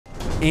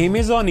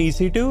Amazon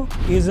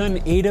EC2 is an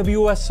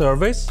AWS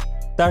service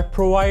that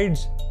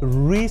provides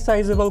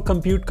resizable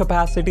compute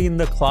capacity in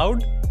the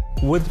cloud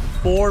with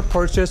 4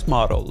 purchase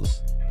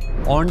models: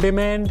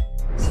 on-demand,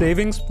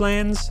 savings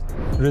plans,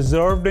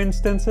 reserved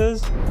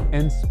instances,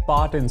 and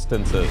spot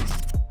instances.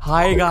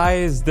 Hi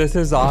guys, this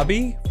is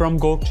Abi from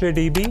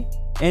GokceDB,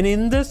 and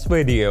in this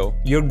video,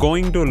 you're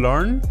going to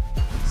learn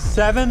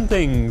 7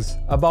 things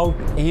about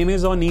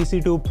Amazon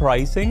EC2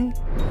 pricing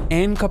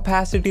and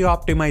capacity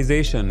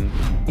optimization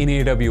in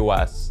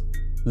AWS.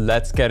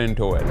 Let's get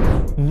into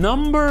it.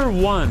 Number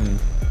 1,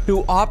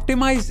 to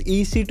optimize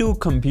EC2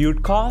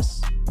 compute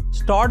costs,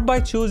 start by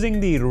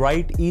choosing the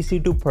right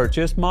EC2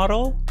 purchase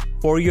model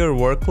for your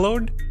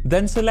workload,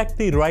 then select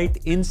the right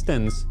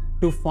instance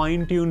to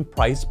fine-tune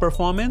price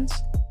performance,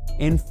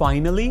 and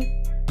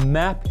finally,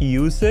 map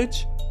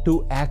usage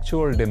to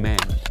actual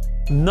demand.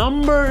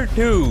 Number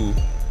 2,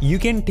 you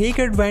can take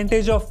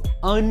advantage of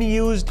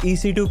unused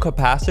EC2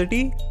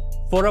 capacity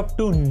for up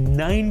to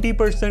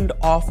 90%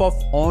 off of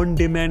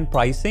on-demand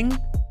pricing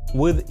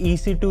with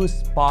EC2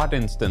 spot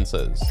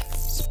instances.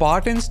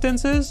 Spot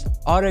instances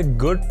are a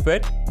good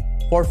fit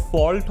for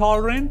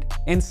fault-tolerant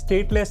and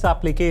stateless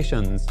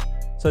applications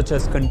such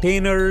as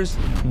containers,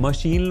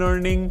 machine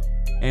learning,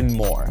 and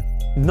more.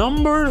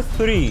 Number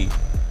 3,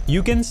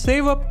 you can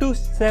save up to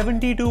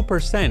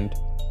 72%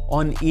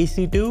 on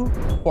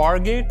EC2,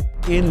 Fargate,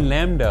 and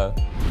Lambda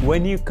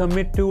when you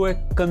commit to a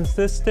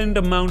consistent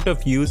amount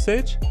of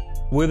usage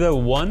with a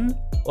 1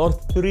 or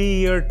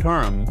 3-year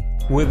term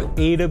with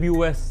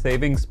AWS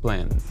Savings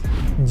Plans.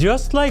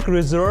 Just like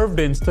reserved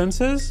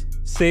instances,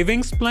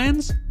 savings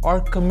plans are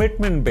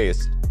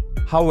commitment-based.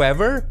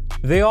 However,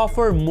 they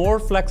offer more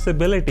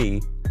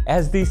flexibility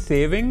as the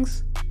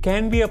savings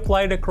can be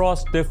applied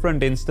across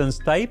different instance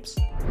types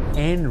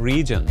and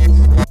regions.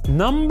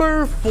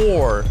 Number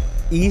 4,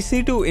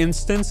 EC2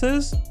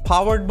 instances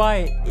powered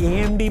by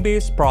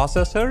AMD-based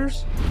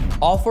processors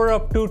offer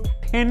up to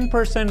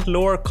 10%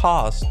 lower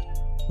cost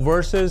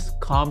versus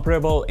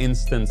comparable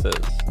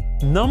instances.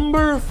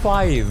 Number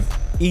 5,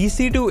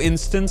 EC2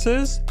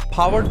 instances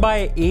powered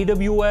by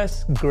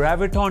AWS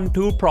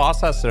Graviton2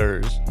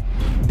 processors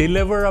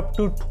deliver up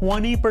to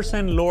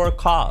 20% lower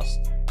cost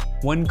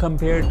when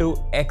compared to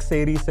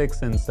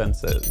x86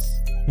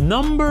 instances.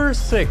 Number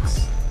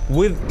 6,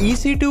 with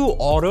EC2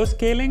 Auto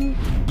Scaling,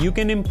 you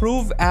can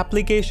improve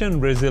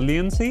application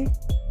resiliency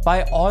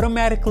by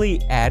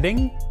automatically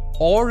adding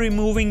or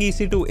removing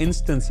EC2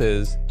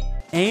 instances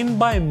and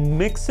by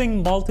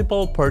mixing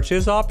multiple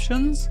purchase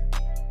options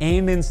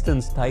and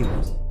instance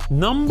types.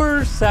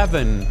 Number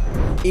 7,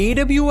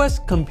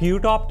 AWS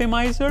Compute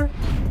Optimizer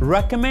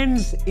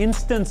recommends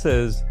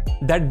instances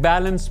that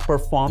balance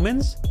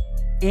performance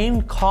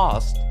and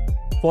cost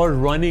for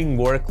running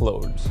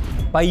workloads.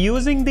 By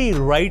using the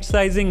right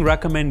sizing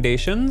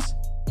recommendations,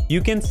 you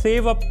can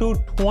save up to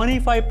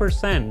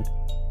 25%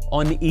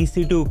 on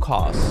EC2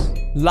 costs.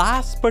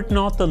 Last but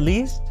not the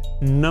least,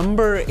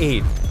 number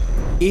 8,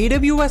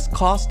 AWS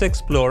Cost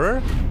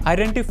Explorer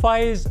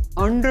identifies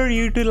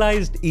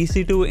underutilized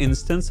EC2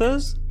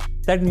 instances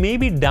that may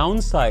be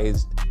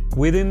downsized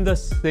within the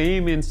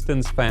same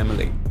instance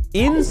family.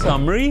 In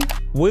summary,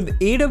 with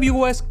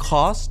AWS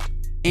cost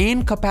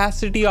and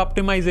capacity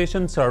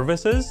optimization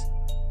services,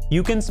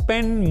 you can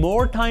spend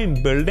more time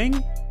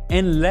building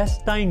and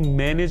less time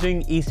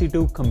managing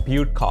EC2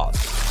 compute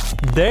costs.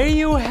 There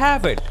you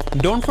have it.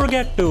 Don't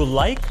forget to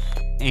like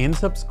and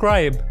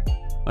subscribe.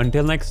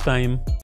 Until next time.